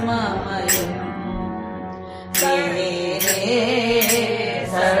బ్రహ్మమయం రే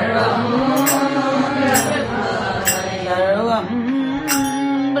సర్వం సర్వం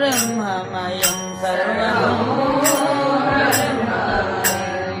బ్రహ్మమయం సర్వం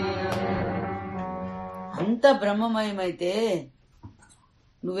అంత బ్రహ్మమయమైతే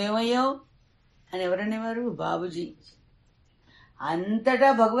నువ్వేమయ్యావు అని ఎవరనేవారు? బాబుజీ. అంతటా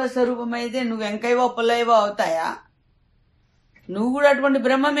భగవత్ స్వరూపమైతే నువ్వు వెంకయ్యవో పుల్లయ్యవో అవుతాయా? నువ్వు కూడా అటువంటి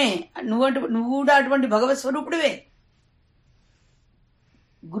బ్రహ్మమే, నువ్వు కూడా అటువంటి భగవత్ స్వరూపుడివే.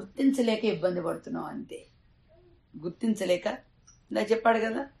 గుర్తించలేక ఇబ్బంది పడుతున్నావు అంతే. గుర్తించలేక ఇలా చెప్పాడు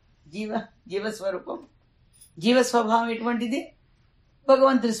కదా, జీవస్వరూపం, జీవ స్వభావం ఎటువంటిది,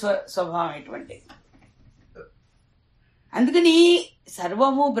 భగవంతుడి స్వభావం ఎటువంటిది. అందుకని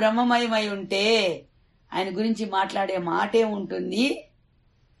సర్వము బ్రహ్మమయమై ఉంటే ఆయన గురించి మాట్లాడే మాటే ఉంటుంది.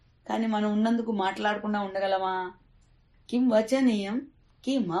 కానీ మనం ఉన్నందుకు మాట్లాడకుండా ఉండగలమా? కిం వచనీయం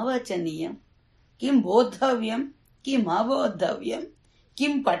కిం అవచనీయం కిం బోద్ధవ్యం కిం అబోద్ధవ్యం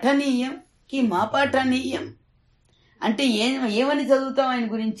కిం పఠనీయం కిం అపఠనీయం అంటే ఏమని చదువుతాం ఆయన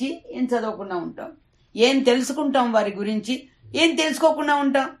గురించి, ఏం చదవకుండా ఉంటాం, ఏం తెలుసుకుంటాం వారి గురించి, ఏం తెలుసుకోకుండా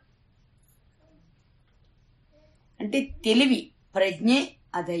ఉంటాం. అంటే తెలివి ప్రజ్ఞే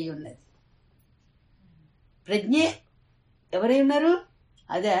అదై ఉన్నది. ప్రజ్ఞే ఎవరై ఉన్నారు?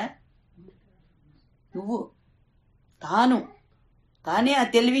 అదే నువ్వు, తానే ఆ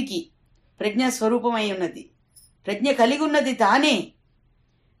తెలివికి ప్రజ్ఞ స్వరూపమై ఉన్నది. ప్రజ్ఞ కలిగి ఉన్నది తానే.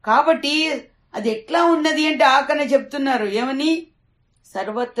 కాబట్టి అది ఎట్లా ఉన్నది అంటే ఆకనే చెప్తున్నారు. ఏమని?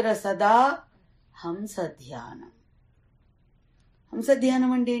 సర్వత్ర సదా హంస ధ్యానం. హంస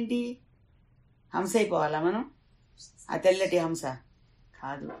ధ్యానం అంటే ఏంటి? హంస అయిపోవాలా మనం? ఆ తెల్లటి హంస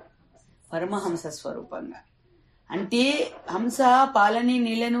కాదు, పరమహంస స్వరూపంగా. అంటే హంస పాలని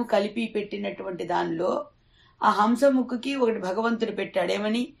నీళ్లను కలిపి పెట్టినటువంటి దానిలో ఆ హంస ముక్కుకి ఒకటి భగవంతుడు పెట్టాడు.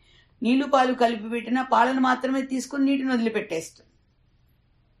 ఏమని? నీళ్లు పాలు కలిపి పెట్టిన పాలను మాత్రమే తీసుకుని నీటిని వదిలిపెట్టేస్తుంది.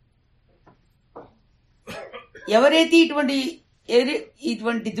 ఎవరైతే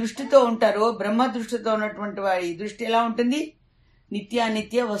ఇటువంటి దృష్టితో ఉంటారో, బ్రహ్మ దృష్టితో ఉన్నటువంటి వారి దృష్టి ఎలా ఉంటుంది?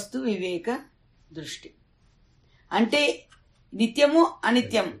 నిత్యానిత్య వస్తు వివేక దృష్టి. అంటే నిత్యము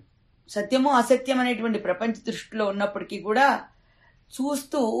అనిత్యం, సత్యము అసత్యం అనేటువంటి ప్రపంచ దృష్టిలో ఉన్నప్పటికీ కూడా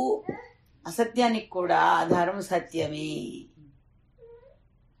చూస్తూ అసత్యానికి కూడా ఆధారం సత్యమే.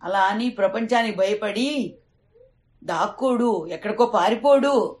 అలా అని ప్రపంచానికి భయపడి దాక్కోడు, ఎక్కడికో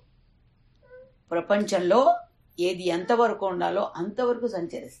పారిపోడు. ప్రపంచంలో ఏది ఎంతవరకు ఉండాలో అంతవరకు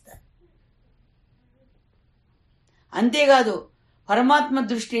సంచరిస్తాడు. అంతేకాదు పరమాత్మ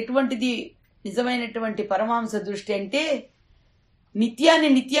దృష్టి ఎటువంటిది? నిజమైనటువంటి పరమాంస దృష్టి అంటే నిత్యాన్ని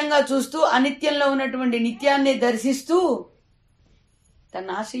నిత్యంగా చూస్తూ అనిత్యంలో ఉన్నటువంటి నిత్యాన్ని దర్శిస్తూ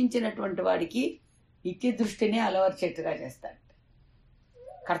తను ఆశ్రయించినటువంటి వాడికి నిత్య దృష్టిని అలవర్చేట్టుగా చేస్తాడు.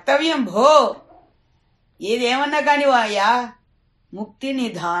 కర్తవ్యం భో, ఏదేమన్నా కాని వాయా, ముక్తి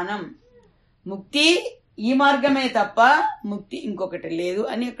నిధానం. ముక్తి ఈ మార్గమే తప్ప ముక్తి ఇంకొకటి లేదు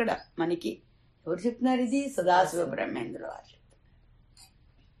అని అక్కడ మనకి ఎవరు చెప్తున్నారు? ఇది సదాశివ బ్రహ్మేంద్ర వారు.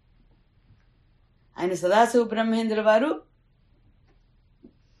 ఆయన సదాశివ బ్రహ్మేంద్ర వారు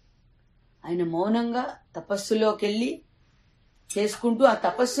ఆయన మౌనంగా తపస్సులోకి వెళ్ళి చేసుకుంటూ ఆ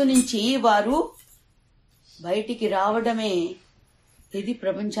తపస్సు నుంచి వారు బయటికి రావడమే ఇది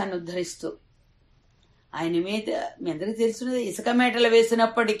ప్రపంచాన్ని ఉద్ధరిస్తూ. ఆయన మీద మీ అందరికీ తెలుసున్నది, ఇసుక మేటలు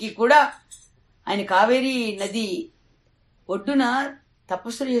వేసినప్పటికీ కూడా ఆయన కావేరీ నది ఒడ్డున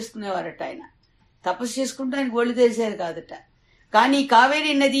తపస్సులు చేసుకునేవారట. ఆయన తపస్సు చేసుకుంటూ ఆయనకు ఒళ్ళు తెలిసేది కాదట. కానీ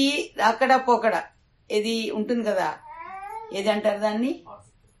కావేరీ నది అక్కడ పోకడ ఏది ఉంటుంది కదా, ఏది అంటారు దాన్ని?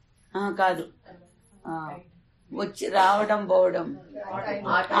 కాదు, వచ్చి రావడం పోవడం,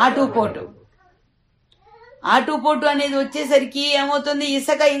 ఆటుపోటు అనేది వచ్చేసరికి ఏమవుతుంది?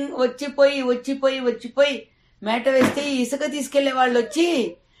 ఇసుక వచ్చిపోయి మేట వేస్తే ఇసుక తీసుకెళ్లే వాళ్ళు వచ్చి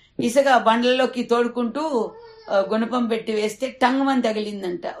ఇసుక బండ్లలోకి తోడుకుంటూ గుణపం పెట్టి వేస్తే టంగమని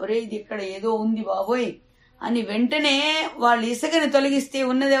తగిలిందంట. ఒరే ఇది ఇక్కడ ఏదో ఉంది బాబోయ్ అని వెంటనే వాళ్ళు ఇసుకని తొలగిస్తే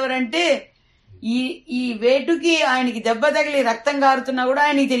ఉన్నది ఎవరంటే ఈ వేటుకి ఆయనకి దెబ్బ తగిలి రక్తం కారుతున్నా కూడా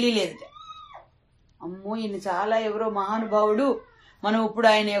ఆయనకి తెలియలేదు. అమ్మో ఈయన చాలా ఎవరో మహానుభావుడు, మనం ఇప్పుడు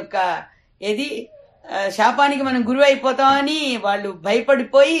ఆయన యొక్క శాపానికి మనం గురువు అయిపోతామని వాళ్ళు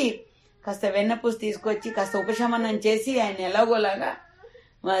భయపడిపోయి కాస్త వెన్నపూసి తీసుకొచ్చి కాస్త ఉపశమనం చేసి ఆయన ఎలాగోలాగా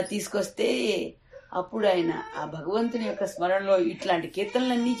తీసుకొస్తే అప్పుడు ఆయన ఆ భగవంతుని యొక్క స్మరణలో ఇట్లాంటి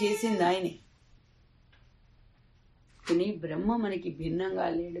కీర్తనలన్నీ చేసింది ఆయనే. కానీ బ్రహ్మ మనకి భిన్నంగా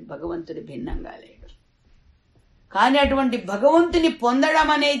లేడు, భగవంతుడి భిన్నంగా లేడు. కానీ అటువంటి భగవంతుని పొందడం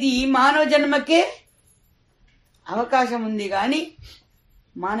అనేది మానవ జన్మకే అవకాశం ఉంది, కానీ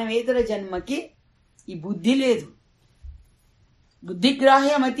మానవేతర జన్మకి ఈ బుద్ధి లేదు.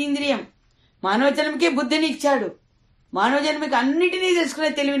 బుద్ధిగ్రాహ్యం అతీంద్రియం. మానవ జన్మకే బుద్ధిని ఇచ్చాడు, మానవ జన్మకి అన్నిటినీ తెలుసుకునే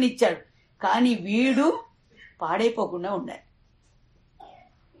తెలివిని ఇచ్చాడు. కానీ వీడు పాడైపోకుండా ఉండాలి,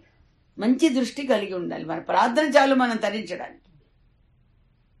 మంచి దృష్టి కలిగి ఉండాలి. మన ప్రార్థన చాలు మనం తరించడానికి.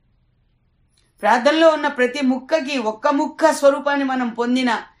 ప్రార్థనలో ఉన్న ప్రతి ముక్కకి ఒక్క ముక్క స్వరూపాన్ని మనం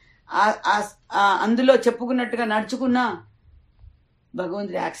పొందిన అందులో చెప్పుకున్నట్టుగా నడుచుకున్నా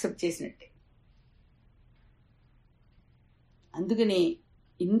భగవంతుడు యాక్సెప్ట్ చేసినట్టే. అందుకని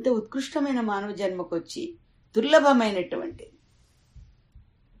ఇంత ఉత్కృష్టమైన మానవ జన్మకు వచ్చి దుర్లభమైనటువంటి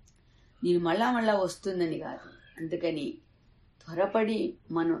నేను మళ్ళా వస్తుందని కాదు. అందుకని త్వరపడి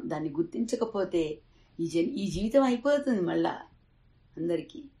మనం దాన్ని గుర్తించకపోతే ఈ జీవితం అయిపోతుంది మళ్ళా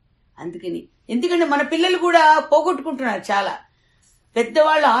అందరికీ. అందుకని ఎందుకంటే మన పిల్లలు కూడా పోగొట్టుకుంటున్నారు చాలా.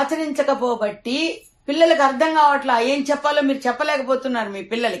 పెద్దవాళ్ళు ఆచరించకపోబట్టి పిల్లలకు అర్థం కావట్లా. ఏం చెప్పాలో మీరు చెప్పలేకపోతున్నారు మీ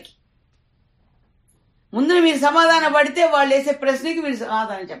పిల్లలకి. ముందు మీరు సమాధానం పడితే వాళ్ళు వేసే ప్రశ్నకి మీరు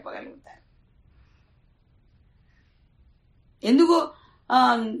సమాధానం చెప్పగలుగుతారు. ఎందుకు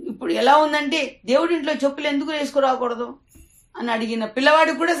ఇప్పుడు ఎలా ఉందంటే దేవుడి ఇంట్లో చెప్పులు ఎందుకు వేసుకురాకూడదు అని అడిగిన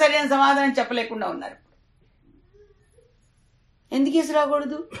పిల్లవాడికి కూడా సరైన సమాధానం చెప్పలేకుండా ఉన్నారు. ఎందుకు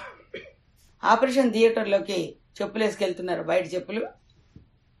వేసుకురాకూడదు? ఆపరేషన్ థియేటర్లోకి చెప్పులు వేసుకెళ్తున్నారు, బయట చెప్పులు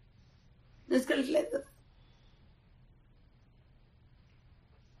వేసుకెళ్ళట్లేదు కదా.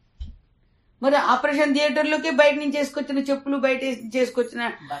 మరి ఆపరేషన్ థియేటర్లోకి బయట నుంచి చేసుకొచ్చిన చెప్పులు, బయట చేసుకొచ్చిన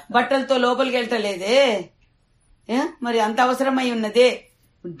బట్టలతో లోపలికి వెళ్ళటలేదే, మరి అంత అవసరమై ఉన్నదే.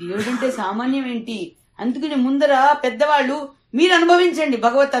 దేవుడు అంటే సామాన్యం ఏంటి? అందుకని ముందర పెద్దవాళ్ళు మీరు అనుభవించండి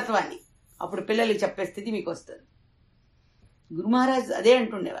భగవతత్వాన్ని, అప్పుడు పిల్లలకి చెప్పే స్థితి మీకు వస్తుంది. గురు మహారాజ్ అదే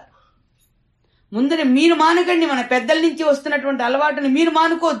అంటుండేవారు, ముందర మీరు మానకండి, మన పెద్దల నుంచి వస్తున్నటువంటి అలవాటుని మీరు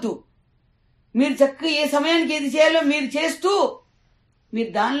మానుకోవద్దు. మీరు చక్కగా ఏ సమయానికి ఏది చేయాలో మీరు చేస్తూ,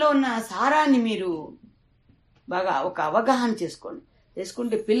 మీరు దానిలో ఉన్న సారాన్ని మీరు బాగా ఒక అవగాహన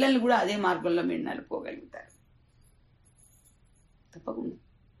చేసుకుంటే పిల్లల్ని కూడా అదే మార్గంలో మీరు నడుపుకోగలుగుతారు. తప్పకుండా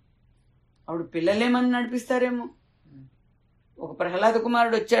అప్పుడు పిల్లలేమని నడిపిస్తారేమో. ఒక ప్రహ్లాద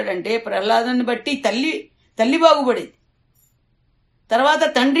కుమారుడు వచ్చాడంటే ప్రహ్లాదుని బట్టి తల్లి బాగుపడేది, తర్వాత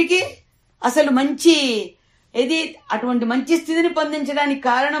తండ్రికి అసలు మంచి అటువంటి మంచి స్థితిని పొందించడానికి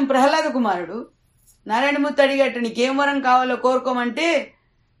కారణం ప్రహ్లాద కుమారుడు. నారాయణమూర్తి అడిగాట, నీకేం వరం కావాలో కోరుకోమంటే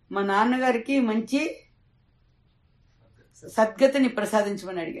మా నాన్నగారికి మంచి సద్గతిని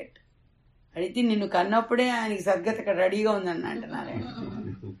ప్రసాదించమని అడిగాట. అడిగితే నిన్ను కన్నప్పుడే ఆయనకి సద్గతి అక్కడ రెడీగా ఉందన్నమాట నారాయణ.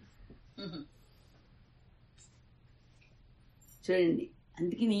 చూడండి,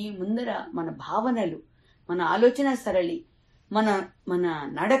 అందుకని ముందర మన భావనలు, మన ఆలోచన సరళి, మన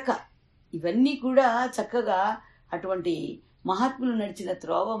నడక, ఇవన్నీ కూడా చక్కగా అటువంటి మహాత్ములు నడిచిన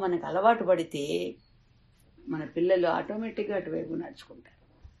త్రోవ మనకు అలవాటు పడితే మన పిల్లలు ఆటోమేటిక్గా అటువైపు నడుచుకుంటారు.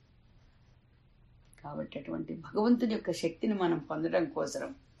 కాబట్టి అటువంటి భగవంతుని యొక్క శక్తిని మనం పొందడం కోసం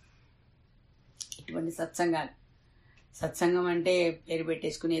ఇటువంటి సత్సంగం అంటే పేరు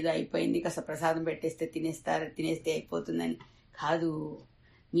పెట్టేసుకునేదో అయిపోయింది, కాస్త ప్రసాదం పెట్టేస్తే తినేస్తే అయిపోతుందని కాదు.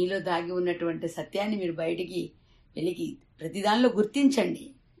 మీలో దాగి ఉన్నటువంటి సత్యాన్ని మీరు బయటికి వెలికి ప్రతిదానిలో గుర్తించండి.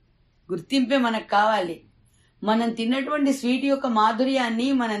 గుర్తింపే మనకు కావాలి. మనం తిన్నటువంటి స్వీట్ యొక్క మాధుర్యాన్ని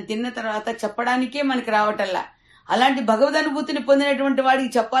మనం తిన్న తర్వాత చెప్పడానికే మనకి రావటల్లా. అలాంటి భగవద్ అనుభూతిని పొందినటువంటి వాడికి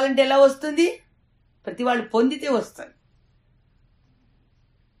చెప్పాలంటే ఎలా వస్తుంది? ప్రతి వాళ్ళు పొందితే వస్తుంది.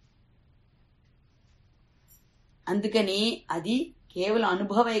 అందుకని అది కేవలం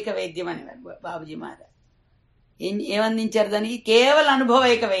అనుభవైక వైద్యం అని బాబుజీ మహారాజ్ ఏమందించారు దానికి? కేవలం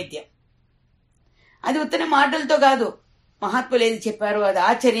అనుభవైక వైద్యం. అది ఉత్తర మాటలతో కాదు, మహాత్ములు ఏది చెప్పారో అది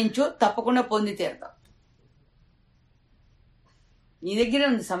ఆచరించు, తప్పకుండా పొంది తీరుతాం. నీ దగ్గరే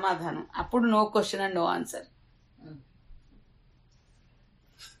ఉంది సమాధానం. అప్పుడు no question and no answer.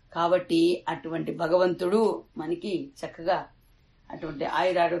 కాబట్టి అటువంటి భగవంతుడు మనకి చక్కగా అటువంటి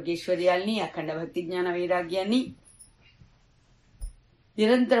ఆయురారోగ్యేశ్వర్యాల్ని, అఖండ భక్తి జ్ఞాన వైరాగ్యాన్ని,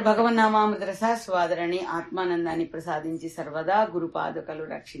 నిరంతర భగవన్నామామృత రసాస్వాదరణి, ఆత్మానందాన్ని ప్రసాదించి సర్వదా గురుపాదుకలు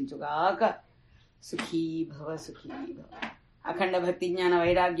రక్షించుగాక. సుఖీ భవ సుఖీ భవ. అఖండ భక్తి జ్ఞాన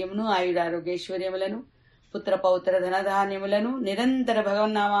వైరాగ్యమును, ఆయురారోగ్యేశ్వర్యములను, పుత్ర పౌత్ర ధనధాన్యములను, నిరంతర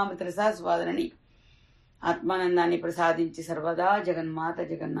భగవన్నామామృత రసాస్వాదరణి, ఆత్మానందాన్ని ప్రసాదించి సర్వదా జగన్మాత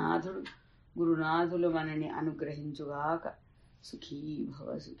జగన్నాథుడు గురునాథులు మనని అనుగ్రహించుగాక. సుఖీ భవ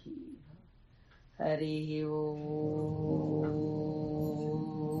సుఖీ భవ. హరి ఓం.